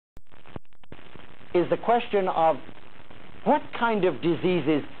is the question of what kind of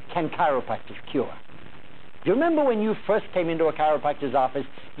diseases can chiropractic cure? Do you remember when you first came into a chiropractor's office,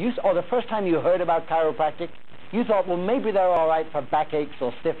 or the first time you heard about chiropractic, you thought, well, maybe they're all right for backaches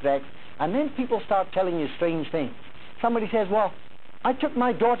or stiff necks, and then people start telling you strange things. Somebody says, well, I took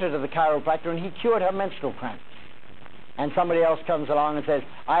my daughter to the chiropractor and he cured her menstrual cramps. And somebody else comes along and says,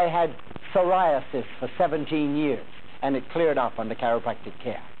 I had psoriasis for 17 years and it cleared up under chiropractic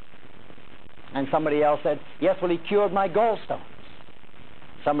care. And somebody else said, yes, well, he cured my gallstones.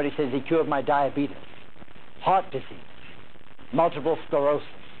 Somebody says he cured my diabetes, heart disease, multiple sclerosis,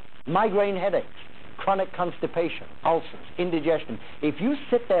 migraine headaches, chronic constipation, ulcers, indigestion. If you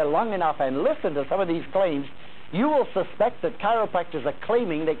sit there long enough and listen to some of these claims, you will suspect that chiropractors are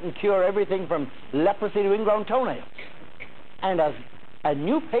claiming they can cure everything from leprosy to ingrown toenails. And as a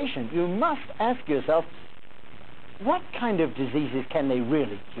new patient, you must ask yourself, what kind of diseases can they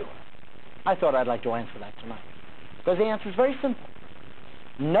really cure? I thought I'd like to answer that tonight, because the answer is very simple.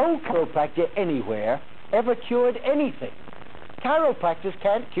 No chiropractor anywhere ever cured anything. Chiropractors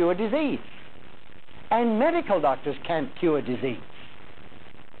can't cure disease, and medical doctors can't cure disease.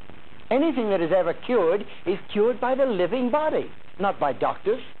 Anything that is ever cured is cured by the living body, not by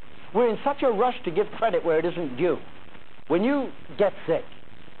doctors. We're in such a rush to give credit where it isn't due. When you get sick,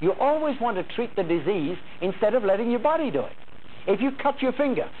 you always want to treat the disease instead of letting your body do it. If you cut your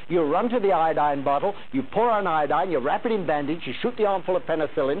finger, you run to the iodine bottle, you pour on iodine, you wrap it in bandage, you shoot the arm full of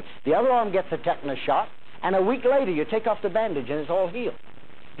penicillin, the other arm gets a tetanus shot, and a week later you take off the bandage and it's all healed.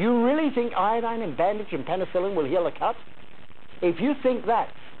 Do you really think iodine and bandage and penicillin will heal a cut? If you think that,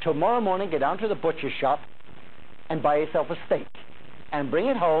 tomorrow morning get down to the butcher's shop and buy yourself a steak and bring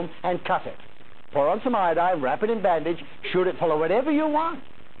it home and cut it. Pour on some iodine, wrap it in bandage, shoot it full of whatever you want.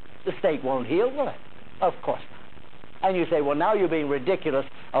 The steak won't heal, will it? Of course not. And you say, well, now you're being ridiculous.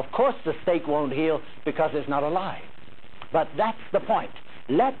 Of course the steak won't heal because it's not alive. But that's the point.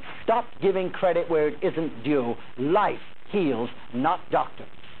 Let's stop giving credit where it isn't due. Life heals, not doctors.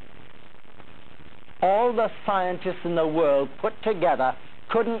 All the scientists in the world put together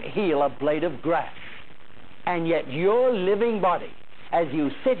couldn't heal a blade of grass. And yet your living body, as you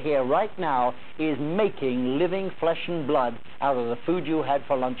sit here right now, is making living flesh and blood out of the food you had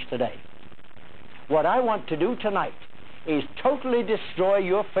for lunch today. What I want to do tonight is totally destroy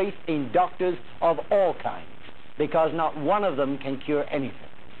your faith in doctors of all kinds, because not one of them can cure anything.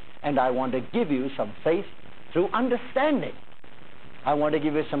 And I want to give you some faith through understanding. I want to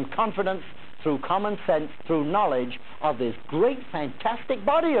give you some confidence through common sense, through knowledge of this great, fantastic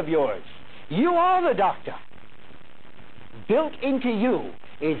body of yours. You are the doctor. Built into you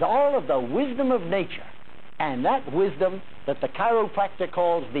is all of the wisdom of nature, and that wisdom that the chiropractor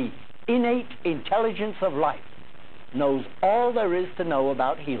calls the innate intelligence of life knows all there is to know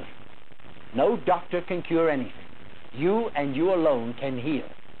about healing. No doctor can cure anything. You and you alone can heal.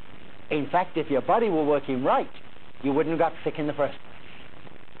 In fact, if your body were working right, you wouldn't have got sick in the first place.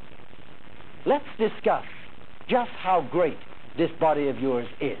 Let's discuss just how great this body of yours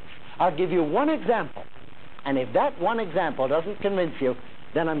is. I'll give you one example, and if that one example doesn't convince you,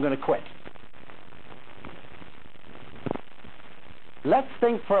 then I'm going to quit. Let's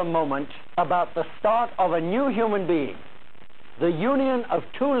think for a moment about the start of a new human being, the union of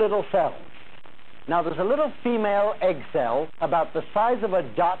two little cells. Now, there's a little female egg cell about the size of a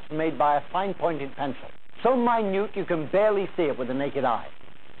dot made by a fine-pointed pencil, so minute you can barely see it with the naked eye.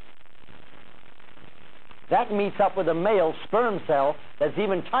 That meets up with a male sperm cell that's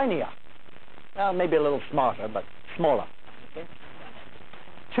even tinier. Well, maybe a little smarter, but smaller. Okay?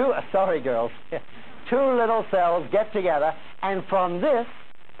 Sorry, girls. Two little cells get together, and from this,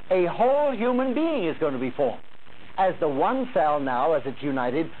 a whole human being is going to be formed. As the one cell now, as it's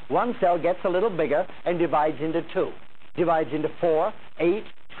united, one cell gets a little bigger and divides into two. Divides into 4, 8,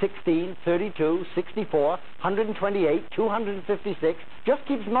 16, 32, 64, 128, 256, just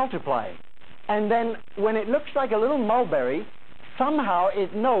keeps multiplying. And then when it looks like a little mulberry, somehow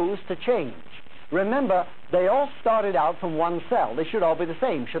it knows to change. Remember, they all started out from one cell. They should all be the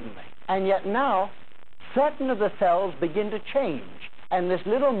same, shouldn't they? And yet now, certain of the cells begin to change, and this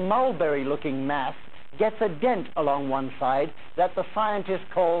little mulberry-looking mass gets a dent along one side that the scientist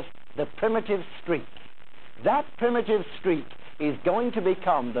calls the primitive streak. That primitive streak is going to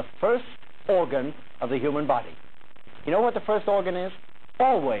become the first organ of the human body. You know what the first organ is?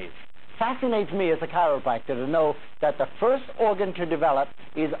 Always. Fascinates me as a chiropractor to know that the first organ to develop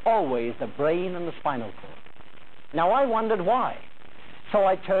is always the brain and the spinal cord. Now, I wondered why. So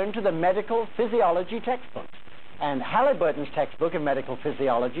I turned to the medical physiology textbooks. And Halliburton's textbook in medical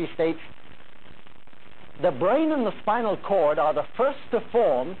physiology states The brain and the spinal cord are the first to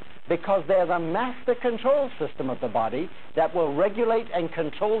form because they're the master control system of the body that will regulate and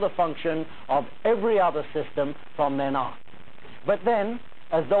control the function of every other system from then on. But then,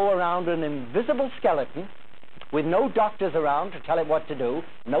 as though around an invisible skeleton, with no doctors around to tell it what to do,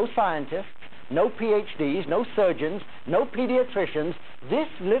 no scientists, no PhDs, no surgeons, no pediatricians, this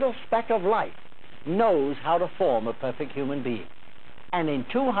little speck of light knows how to form a perfect human being. And in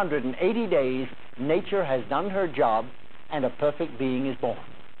 280 days, nature has done her job, and a perfect being is born.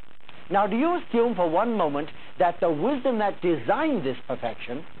 Now, do you assume for one moment that the wisdom that designed this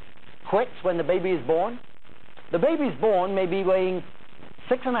perfection quits when the baby is born? The baby's born may be weighing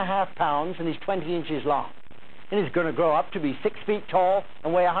 6.5 pounds, and he's 20 inches long. And he's going to grow up to be 6 feet tall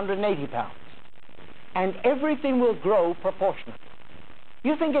and weigh 180 pounds. And everything will grow proportionately.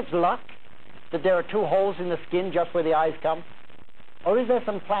 You think it's luck that there are 2 holes in the skin just where the eyes come? Or is there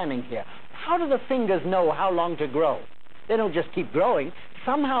some planning here? How do the fingers know how long to grow? They don't just keep growing.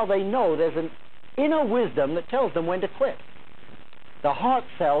 Somehow they know there's an inner wisdom that tells them when to quit. The heart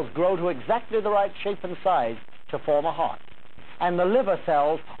cells grow to exactly the right shape and size to form a heart. And the liver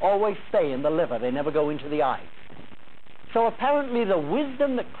cells always stay in the liver. They never go into the eyes. So apparently the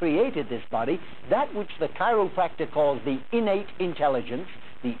wisdom that created this body, that which the chiropractor calls the innate intelligence,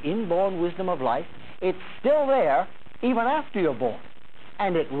 the inborn wisdom of life, it's still there even after you're born.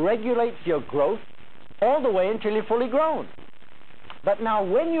 And it regulates your growth all the way until you're fully grown. But now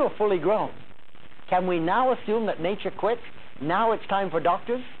when you're fully grown, can we now assume that nature quits? Now it's time for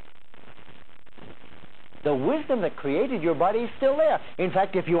doctors? The wisdom that created your body is still there. In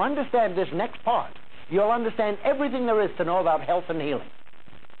fact, if you understand this next part, you'll understand everything there is to know about health and healing.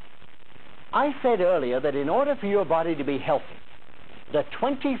 I said earlier that in order for your body to be healthy, the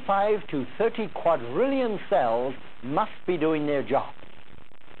 25 to 30 quadrillion cells must be doing their job.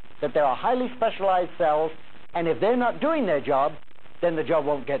 That there are highly specialized cells, and if they're not doing their job, then the job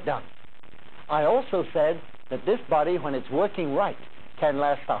won't get done. I also said that this body, when it's working right, can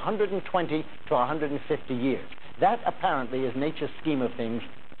last 120 to 150 years. That apparently is nature's scheme of things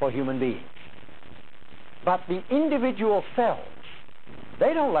for human beings. But the individual cells,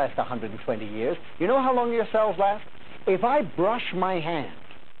 they don't last 120 years. You know how long your cells last? If I brush my hand,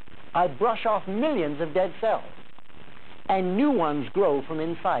 I brush off millions of dead cells, and new ones grow from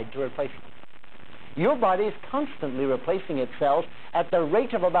inside to replace them. Your body is constantly replacing its cells at the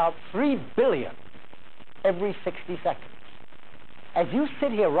rate of about 3 billion every 60 seconds. As you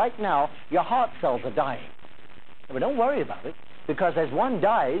sit here right now, your heart cells are dying. But don't worry about it, because as one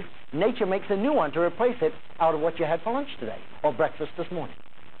dies, nature makes a new one to replace it out of what you had for lunch today or breakfast this morning.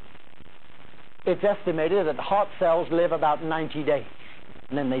 It's estimated that heart cells live about 90 days,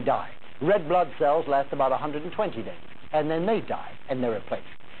 and then they die. Red blood cells last about 120 days, and then they die, and they're replaced.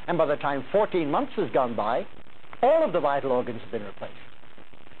 And by the time 14 months has gone by, all of the vital organs have been replaced.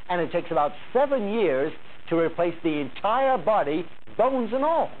 And it takes about 7 years to replace the entire body, bones and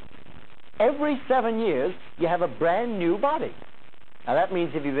all. Every 7 years, you have a brand new body. Now that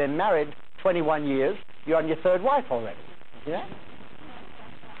means if you've been married 21 years, you're on your 3rd wife already. See that?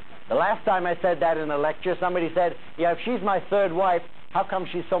 The last time I said that in a lecture, somebody said, yeah, if she's my 3rd wife, how come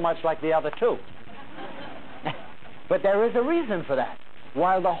she's so much like the other 2? But there is a reason for that.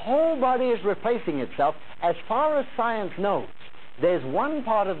 While the whole body is replacing itself, as far as science knows, there's one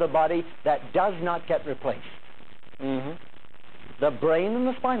part of the body that does not get replaced. The brain and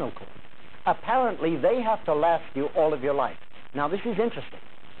the spinal cord. Apparently, they have to last you all of your life. Now, this is interesting.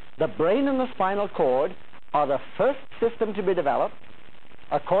 The brain and the spinal cord are the first system to be developed.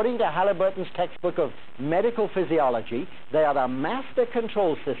 According to Halliburton's textbook of medical physiology, they are the master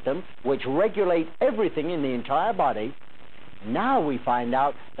control system which regulate everything in the entire body. Now we find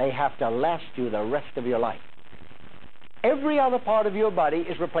out they have to last you the rest of your life. Every other part of your body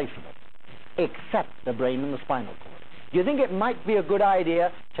is replaceable, except the brain and the spinal cord. Do you think it might be a good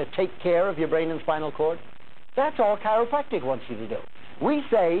idea to take care of your brain and spinal cord? That's all chiropractic wants you to do. We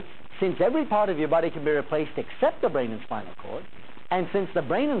say, since every part of your body can be replaced except the brain and spinal cord, and since the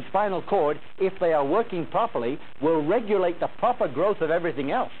brain and spinal cord, if they are working properly, will regulate the proper growth of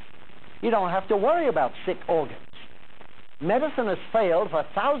everything else, you don't have to worry about sick organs. Medicine has failed for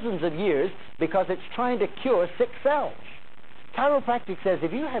thousands of years because it's trying to cure sick cells. Chiropractic says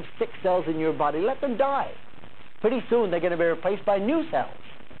if you have sick cells in your body, let them die. Pretty soon they're going to be replaced by new cells.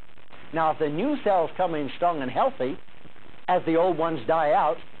 Now, if the new cells come in strong and healthy, as the old ones die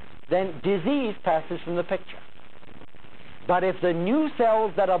out, then disease passes from the picture. But if the new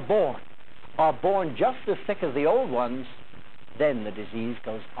cells that are born just as sick as the old ones, then the disease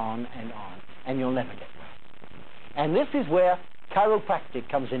goes on, and you'll never get well. And this is where chiropractic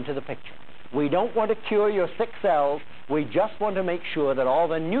comes into the picture. We don't want to cure your sick cells. We just want to make sure that all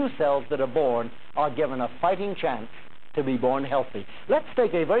the new cells that are born are given a fighting chance to be born healthy. Let's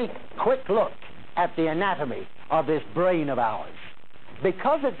take a very quick look at the anatomy of this brain of ours.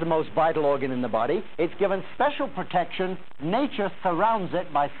 Because it's the most vital organ in the body, it's given special protection. Nature surrounds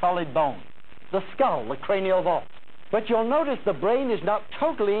it by solid bone. The skull, the cranial vault. But you'll notice the brain is not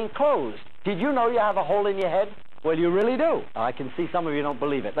totally enclosed. Did you know you have a hole in your head? Well, you really do. I can see some of you don't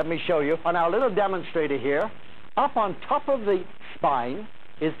believe it. Let me show you. On our little demonstrator here, up on top of the spine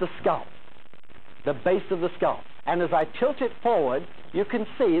is the skull, the base of the skull. And as I tilt it forward, you can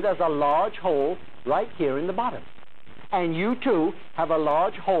see there's a large hole right here in the bottom. And you, too, have a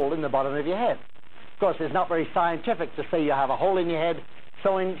large hole in the bottom of your head. Of course, it's not very scientific to say you have a hole in your head,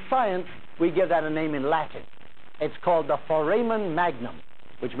 so in science, we give that a name in Latin. It's called the foramen magnum,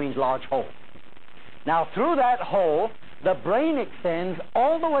 which means large hole. Now, through that hole, the brain extends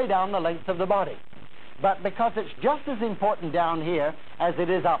all the way down the length of the body. But because it's just as important down here as it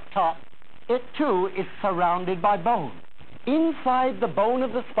is up top, it, too, is surrounded by bone. Inside the bone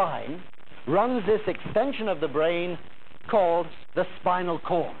of the spine runs this extension of the brain called the spinal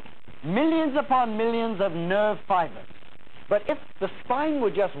cord. Millions upon millions of nerve fibers. But if the spine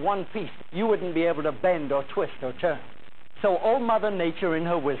were just one piece, you wouldn't be able to bend or twist or turn. So old Mother Nature, in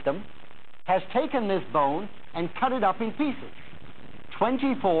her wisdom, has taken this bone and cut it up in pieces.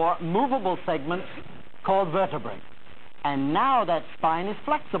 24 movable segments called vertebrae. And now that spine is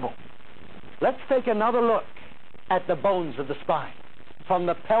flexible. Let's take another look at the bones of the spine. From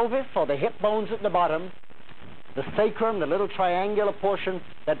the pelvis, or the hip bones at the bottom, the sacrum, the little triangular portion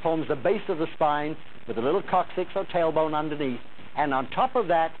that forms the base of the spine, with a little coccyx or tailbone underneath, and on top of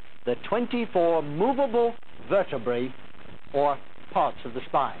that, the 24 movable vertebrae, or parts of the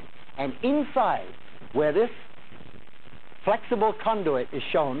spine. And inside, where this flexible conduit is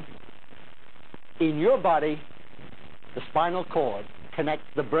shown, in your body, the spinal cord connects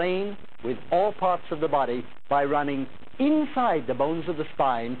the brain with all parts of the body by running inside the bones of the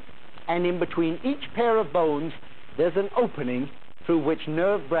spine, and in between each pair of bones, there's an opening through which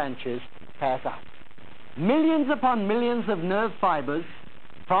nerve branches pass out. Millions upon millions of nerve fibers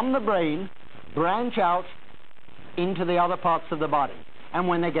from the brain branch out into the other parts of the body. And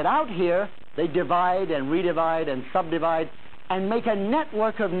when they get out here, they divide and redivide and subdivide and make a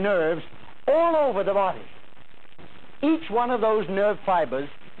network of nerves all over the body. Each one of those nerve fibers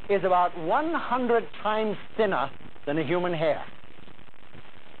is about 100 times thinner than a human hair.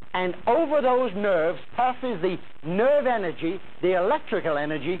 And over those nerves passes the nerve energy, the electrical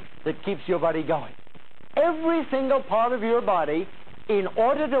energy that keeps your body going. Every single part of your body, in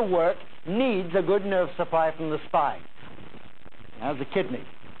order to work, needs a good nerve supply from the spine. There's the kidney.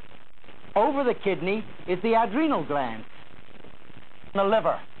 Over the kidney is the adrenal gland, the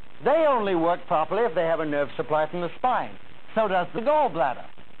liver. They only work properly if they have a nerve supply from the spine. So does the gallbladder,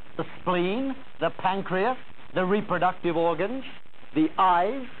 the spleen, the pancreas, the reproductive organs, the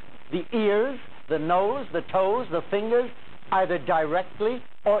eyes, the ears, the nose, the toes, the fingers, either directly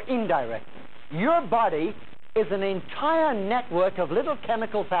or indirectly. Your body is an entire network of little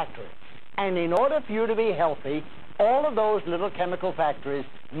chemical factories. And in order for you to be healthy, all of those little chemical factories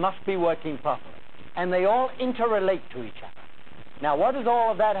must be working properly. And they all interrelate to each other. Now, what does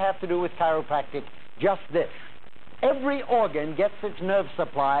all of that have to do with chiropractic? Just this. Every organ gets its nerve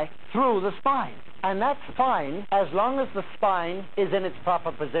supply through the spine. And that's fine as long as the spine is in its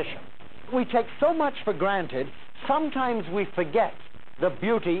proper position. We take so much for granted, sometimes we forget the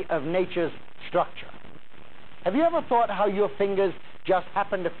beauty of nature's structure. Have you ever thought how your fingers just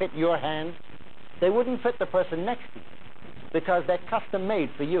happen to fit your hand? They wouldn't fit the person next to you because they're custom made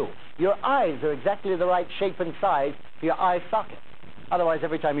for you. Your eyes are exactly the right shape and size for your eye socket. Otherwise,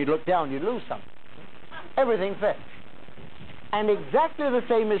 every time you look down, you'd lose something. Everything fits. And exactly the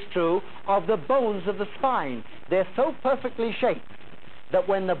same is true of the bones of the spine. They're so perfectly shaped that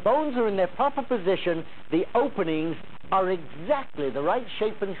when the bones are in their proper position, the openings are exactly the right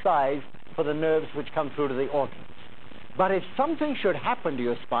shape and size for the nerves which come through to the organs. But if something should happen to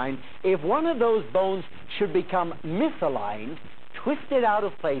your spine, if one of those bones should become misaligned, twisted out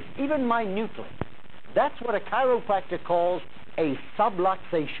of place, even minutely, that's what a chiropractor calls a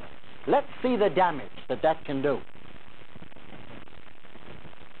subluxation. Let's see the damage that that can do.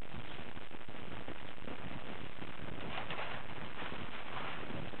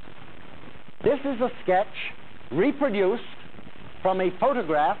 This is a sketch reproduced from a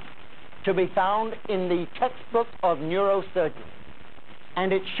photograph to be found in the textbook of neurosurgery.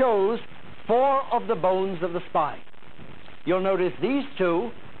 And it shows 4 of the bones of the spine. You'll notice these 2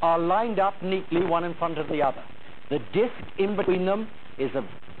 are lined up neatly, one in front of the other. The disc in between them is a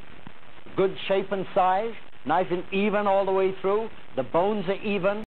good shape and size, nice and even all the way through. The bones are even.